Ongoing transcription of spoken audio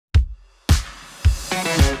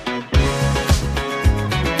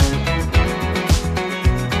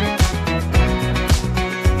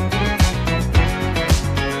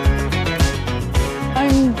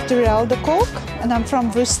de Kok and I'm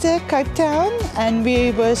from Worcester, Cape Town, and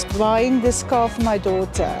we was buying this car for my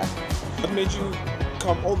daughter. What made you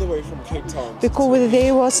come all the way from Cape Town? Because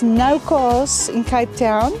there was no cars in Cape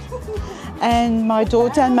Town, and my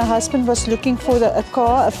daughter and my husband was looking for a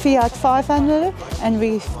car, a Fiat 500, and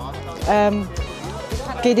we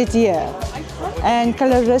get it here. And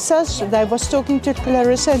Clarissa, they was talking to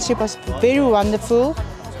Clarissa, and she was very wonderful,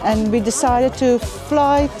 and we decided to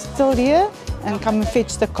fly till here and come and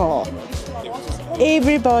fetch the car.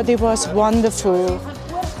 Everybody was wonderful.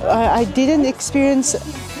 I didn't experience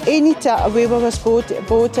any time we was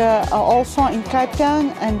bought a Alfa in Cape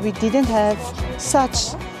Town, and we didn't have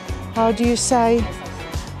such, how do you say,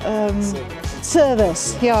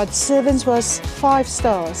 service. Yeah, the service was 5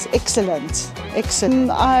 stars. Excellent,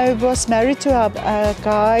 excellent. I was married to a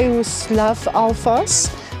guy who loves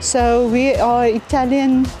Alfas, so we are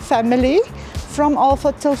Italian family from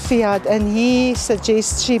Alfa till Fiat, and he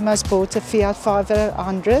suggests she must bought a Fiat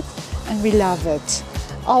 500, and we love it.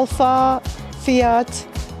 Alfa, Fiat,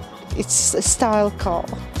 it's a style car.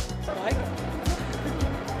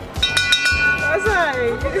 Was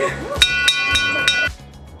hij?